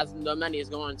the money is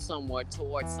going somewhere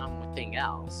towards something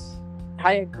else.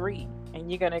 I agree. And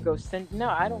you're gonna go no,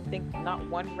 I don't think not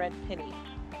one red penny.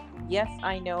 Yes,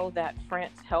 I know that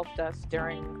France helped us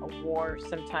during a war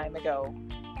some time ago,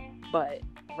 but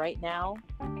right now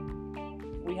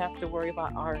we have to worry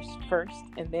about ours first,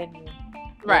 and then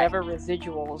whatever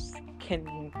residuals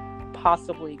can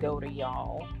possibly go to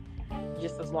y'all.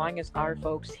 Just as long as our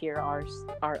folks here are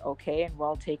okay and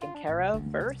well taken care of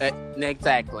first.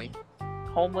 Exactly.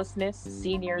 Homelessness,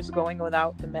 seniors going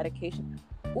without the medication.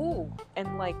 Ooh, and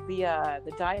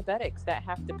the diabetics that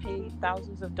have to pay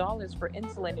thousands of dollars for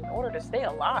insulin in order to stay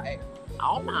alive.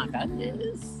 Oh my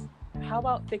goodness. How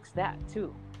about fix that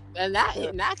too? And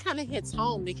that kind of hits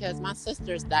home, because my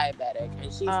sister's diabetic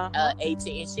and she's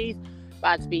 18, and she's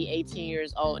about to be 18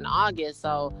 years old in August,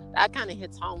 so that kind of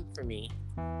hits home for me.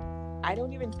 I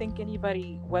don't even think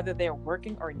anybody, whether they're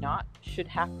working or not, should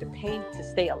have to pay to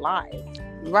stay alive.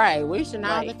 Right. We should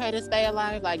not have to pay to stay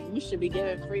alive. We should be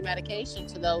giving free medication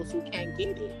to those who can't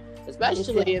get it.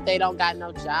 Especially if they don't got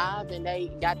no job and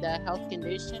they got the health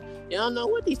condition. You don't know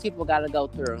what these people got to go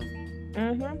through.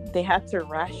 They had to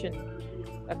ration.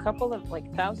 A couple of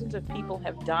thousands of people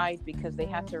have died because they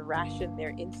had to ration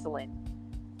their insulin.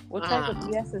 What type of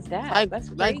BS is that? That's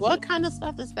crazy. What kind of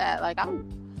stuff is that?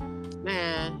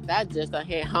 Man, that just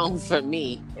hit home for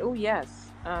me. Oh,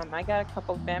 yes. I got a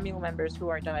couple of family members who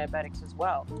are diabetics as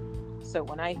well. So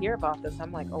when I hear about this,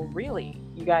 I'm like, oh, really?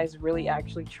 You guys really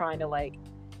actually trying to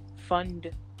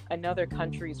fund another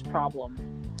country's problem?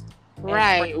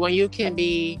 Right. When you can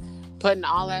be putting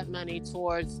all that money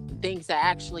towards things that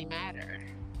actually matter.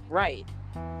 Right.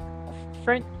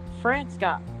 France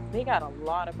got a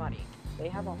lot of money. They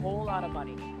have a whole lot of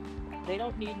money. They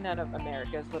don't need none of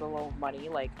America's little old money.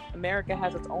 Like, America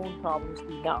has its own problems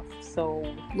enough. So,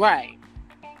 right.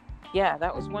 Yeah,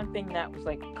 that was one thing that was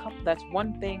like, that's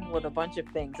one thing with a bunch of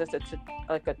things. That's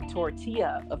like a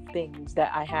tortilla of things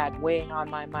that I had weighing on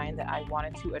my mind that I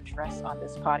wanted to address on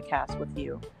this podcast with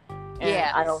you. And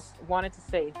yes. I wanted to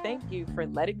say thank you for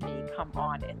letting me come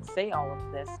on and say all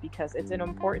of this, because it's an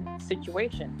important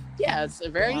situation. Yeah, it's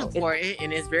very important,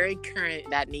 and it's very current,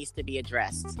 that needs to be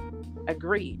addressed.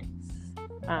 Agreed.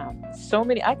 So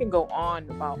many, I can go on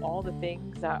about all the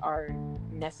things that are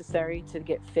necessary to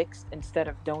get fixed instead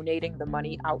of donating the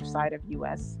money outside of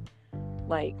US.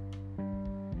 Like,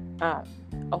 a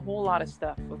whole lot of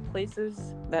stuff with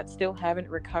places that still haven't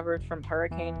recovered from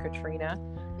Hurricane Katrina.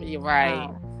 You're right.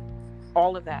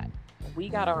 All of that. We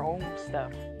got our own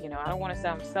stuff. You know, I don't want to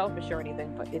sound selfish or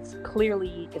anything, but it's clear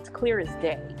as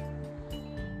day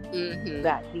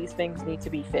that these things need to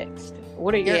be fixed.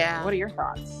 What are your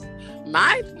thoughts?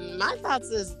 My thoughts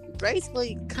is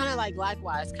basically kind of like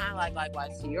likewise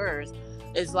to yours.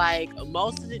 It's like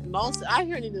most I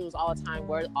hear in the news all the time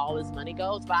where all this money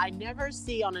goes, but I never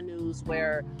see on the news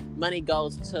where money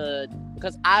goes to,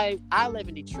 because I live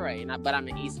in Detroit, but I'm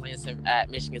in East Lansing at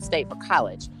Michigan State for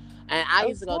college. And I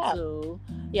used to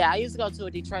go to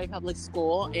a Detroit public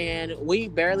school, and we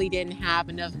barely didn't have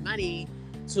enough money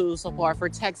to support for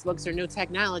textbooks or new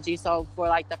technology. So for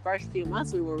like the first few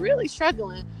months, we were really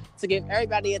struggling to give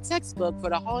everybody a textbook for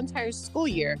the whole entire school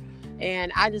year.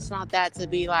 And I just found that to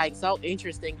be like so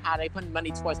interesting, how they put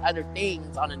money towards other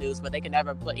things on the news, but they can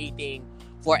never put anything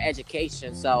for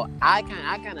education. So I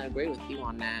kind of agree with you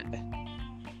on that.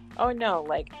 Oh no,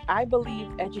 like, I believe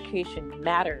education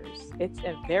matters. It's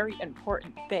a very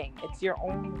important thing. It's your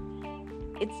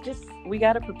own, it's just, we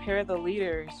got to prepare the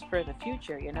leaders for the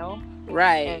future, you know?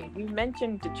 Right. And you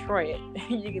mentioned Detroit.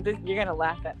 You're going to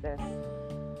laugh at this.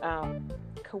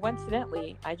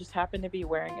 Coincidentally, I just happened to be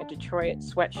wearing a Detroit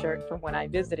sweatshirt from when I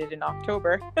visited in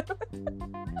October.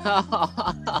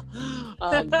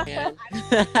 Oh, man.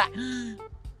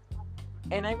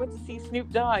 And I went to see Snoop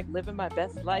Dogg, living my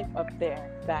best life up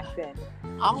there back then.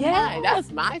 Oh my, that's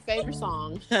my favorite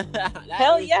song.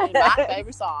 Hell yeah. My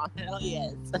favorite song. Hell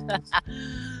yes.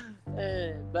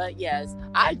 But yes,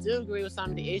 I do agree with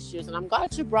some of the issues, and I'm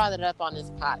glad you brought it up on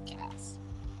this podcast.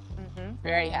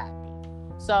 Very happy.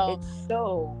 So it's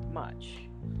so much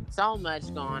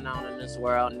going on in this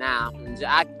world now. And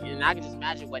I can just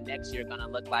imagine what next year is going to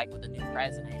look like with a new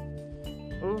president.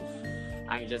 Oof.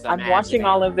 I'm watching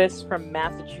all of this from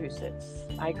Massachusetts.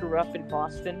 I grew up in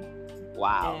Boston.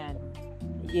 Wow. And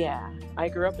yeah, I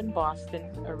grew up in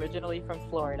Boston, originally from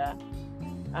Florida.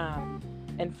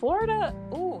 And Florida,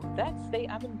 that state,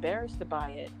 I'm embarrassed by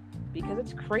it because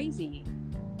it's crazy.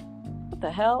 What the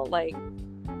hell? Like,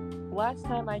 last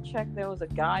time I checked, there was a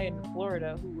guy in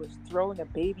Florida who was throwing a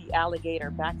baby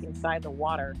alligator back inside the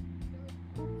water.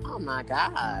 Oh my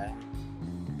God.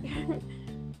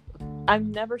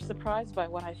 I'm never surprised by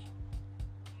what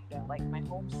like my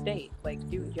home state. Like,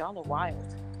 dude, y'all are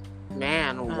wild.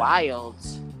 Man, wild.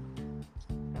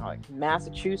 Like,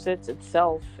 Massachusetts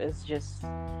itself is just,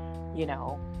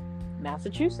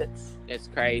 Massachusetts. It's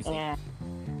crazy. And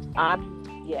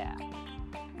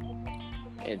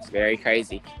it's very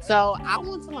crazy. So I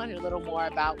want to learn a little more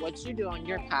about what you do on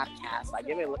your podcast. Like,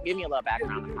 give me a little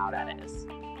background on how that is.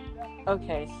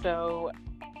 Okay, so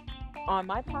on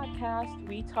my podcast,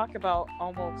 we talk about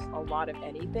almost a lot of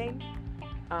anything.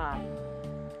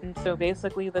 And so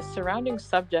basically the surrounding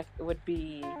subject would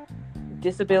be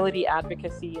disability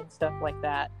advocacy and stuff like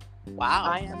that.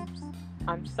 Wow.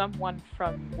 I'm someone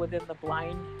from within the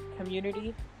blind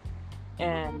community.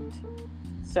 And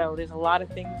so there's a lot of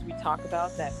things we talk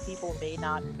about that people may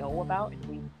not know about, and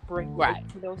we bring light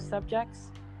to those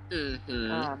subjects.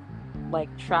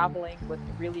 Like traveling with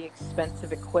really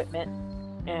expensive equipment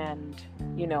and,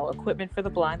 equipment for the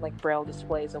blind, like Braille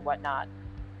displays and whatnot.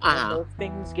 And those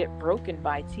things get broken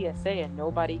by TSA and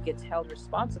nobody gets held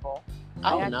responsible.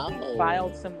 I actually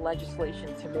filed some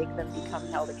legislation to make them become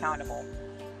held accountable.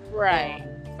 Right.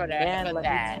 For that. And let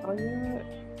me tell you,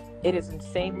 it is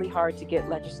insanely hard to get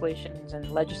legislations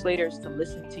and legislators to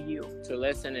listen to you. To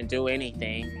listen and do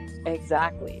anything.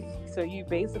 Exactly. So you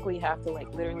basically have to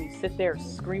literally sit there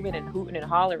screaming and hooting and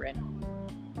hollering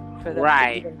for them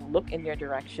to even look in your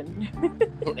direction.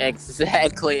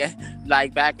 Exactly.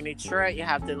 Like back in Detroit, you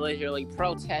have to literally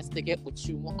protest to get what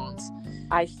you want.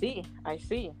 I see.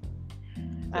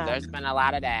 There's been a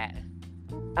lot of that.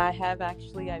 I have I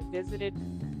visited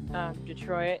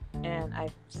Detroit, and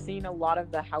I've seen a lot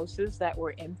of the houses that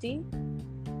were empty,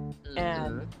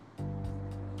 and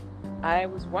I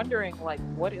was wondering, like,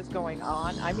 what is going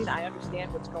on? I mean, I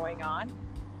understand what's going on,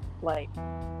 like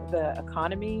the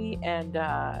economy and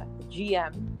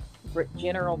GM,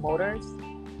 General Motors,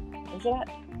 is that?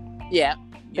 Yeah.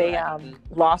 They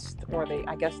lost, or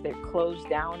I guess they closed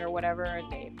down or whatever,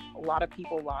 and a lot of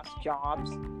people lost jobs.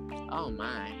 Oh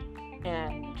my.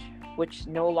 And which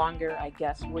no longer, I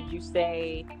guess, would you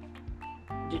say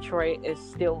Detroit is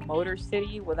still Motor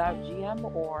City without GM,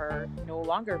 or no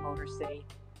longer Motor City?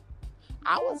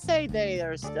 I would say they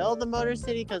are still the Motor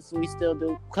City because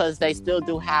they still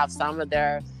do have some of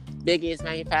their biggest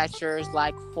manufacturers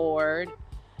like Ford.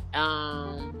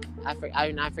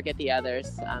 I forget the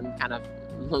others. I'm kind of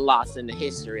lost in the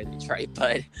history of Detroit,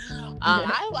 but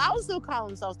I would still call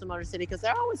themselves the Motor City because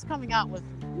they're always coming out with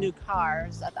new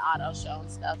cars at the auto show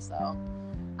and stuff. So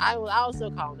I would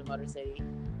still call them the Motor City.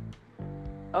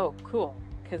 Oh, cool.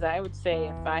 Because I would say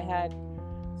if I had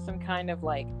some kind of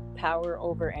like power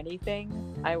over anything,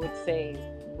 I would say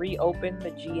reopen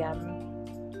the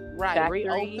GM factory,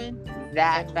 reopen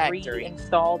that factory,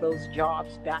 reinstall those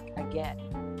jobs back again.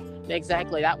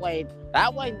 Exactly. That way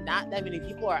not that many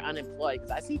people are unemployed,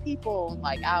 because I see people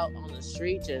like out on the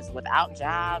street just without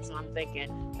jobs, and I'm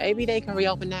thinking maybe they can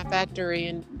reopen that factory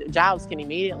and jobs can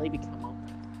immediately become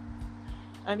open.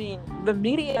 I mean, the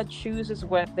media chooses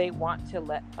what they want to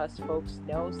let us folks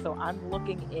know, so I'm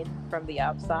looking in from the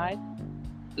outside.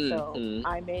 So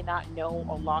I may not know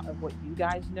a lot of what you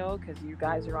guys know because you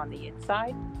guys are on the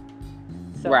inside.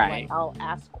 So like, I'll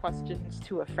ask questions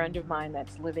to a friend of mine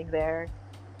that's living there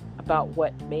about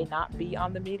what may not be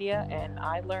on the media, and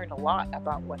I learned a lot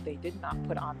about what they did not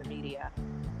put on the media.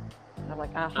 And I'm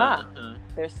like,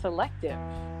 they're selective.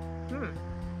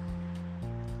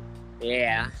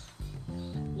 Yeah.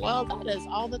 Well, that is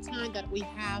all the time that we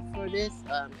have for this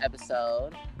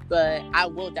episode, but I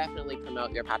will definitely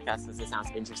promote your podcast because it sounds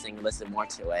interesting. Listen more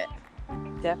to it.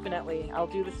 Definitely. I'll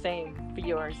do the same for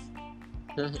yours.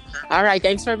 All right.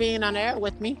 Thanks for being on air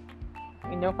with me.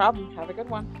 No problem. Have a good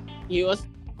one. You.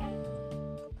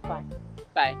 Bye.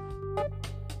 Bye.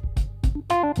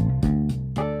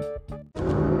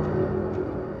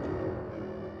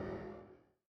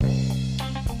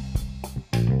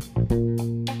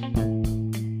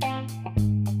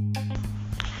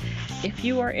 If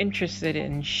you are interested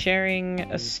in sharing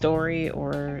a story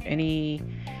or any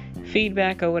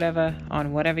feedback or whatever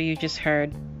on whatever you just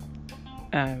heard,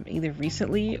 either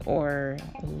recently or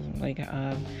like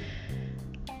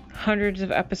hundreds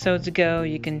of episodes ago,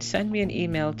 you can send me an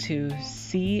email to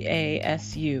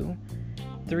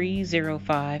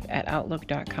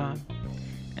casu305@outlook.com.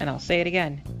 And I'll say it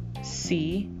again,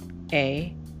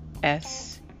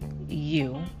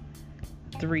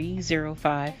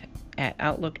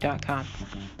 casu305@outlook.com.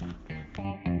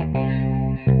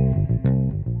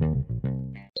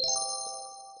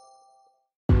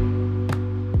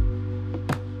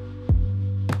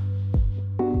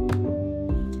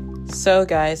 So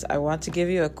guys, I want to give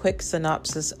you a quick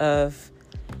synopsis of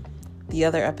the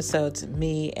other episodes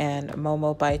me and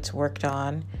Momo Bites worked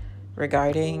on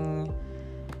regarding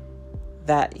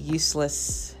that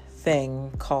useless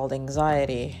thing called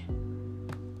anxiety.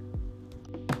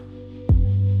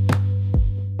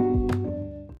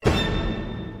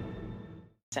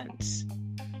 Sense.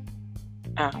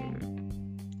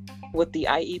 With the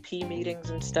IEP meetings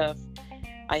and stuff,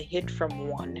 I hid from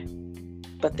one,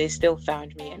 but they still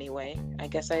found me anyway. I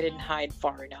guess I didn't hide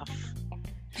far enough.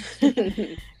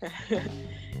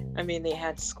 I mean, they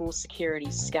had school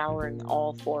security scouring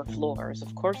all 4 floors.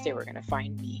 Of course they were going to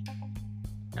find me.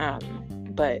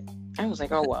 But I was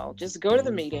like, oh well, just go to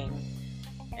the meeting.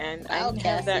 And I didn't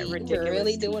have that ridiculous you're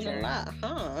really teacher. doing a lot,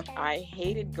 huh? I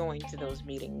hated going to those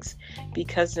meetings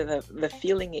because of the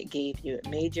feeling it gave you. It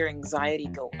made your anxiety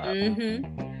go up.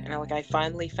 And I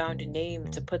finally found a name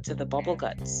to put to the bubble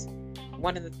guts.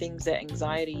 One of the things that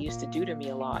anxiety used to do to me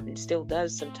a lot, and still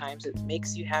does sometimes, it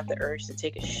makes you have the urge to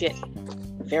take a shit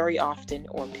very often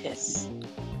or piss.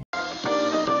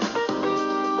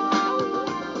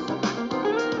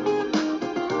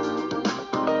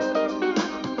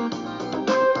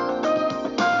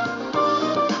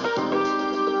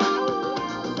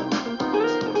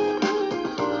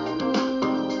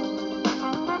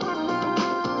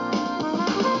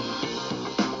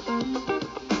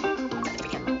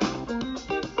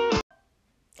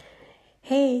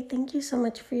 Hey, thank you so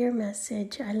much for your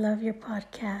message. I love your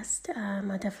podcast.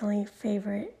 I definitely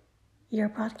favorite your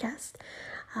podcast.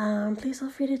 Please feel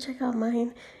free to check out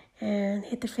mine and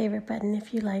hit the favorite button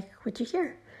if you like what you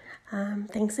hear.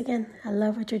 Thanks again. I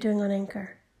love what you're doing on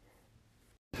Anchor.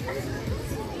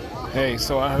 Hey,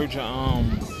 so I heard your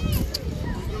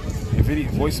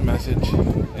video voice message,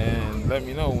 and let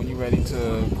me know when you're ready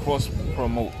to cross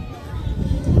promote.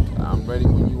 I'm ready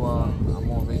when you are.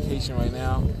 I'm on vacation right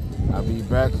now. I'll be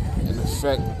back in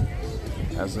effect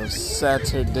as of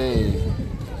Saturday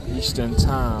Eastern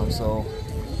time. So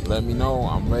let me know.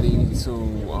 I'm ready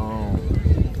to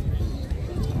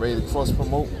cross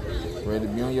promote, ready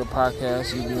to be on your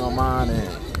podcast, you be on mine, and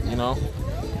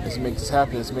let's make this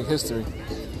happen. Let's make history.